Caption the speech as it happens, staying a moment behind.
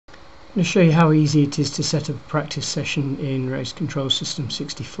going to show you how easy it is to set up a practice session in Race Control System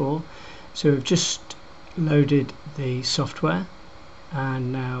 64. So we've just loaded the software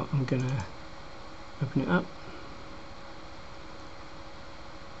and now I'm going to open it up.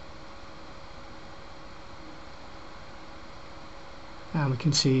 And we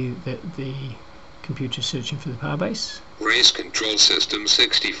can see that the computer is searching for the powerbase. Race Control System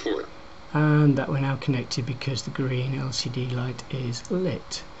 64. And that we're now connected because the green LCD light is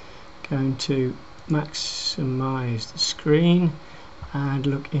lit. Going to maximize the screen and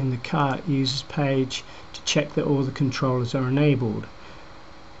look in the car users page to check that all the controllers are enabled.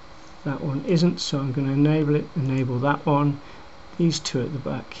 That one isn't, so I'm going to enable it, enable that one. These two at the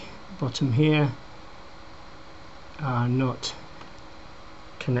back, bottom here, are not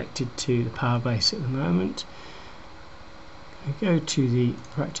connected to the powerbase at the moment. I go to the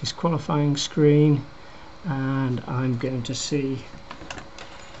practice qualifying screen and I'm going to see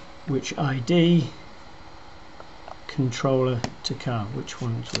which ID controller to car, which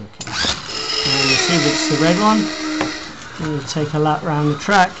one's working. And you see that it's the red one. We'll take a lap around the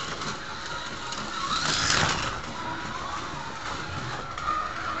track.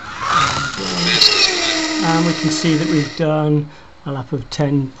 And we can see that we've done a lap of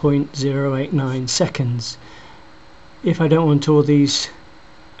 10.089 seconds. If I don't want all these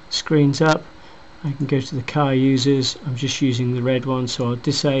screens up, I can go to the car users. I'm just using the red one, so I'll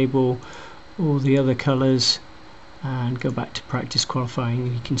disable all the other colours and go back to practice qualifying,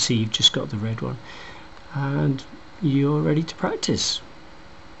 and you can see you've just got the red one and you're ready to practice.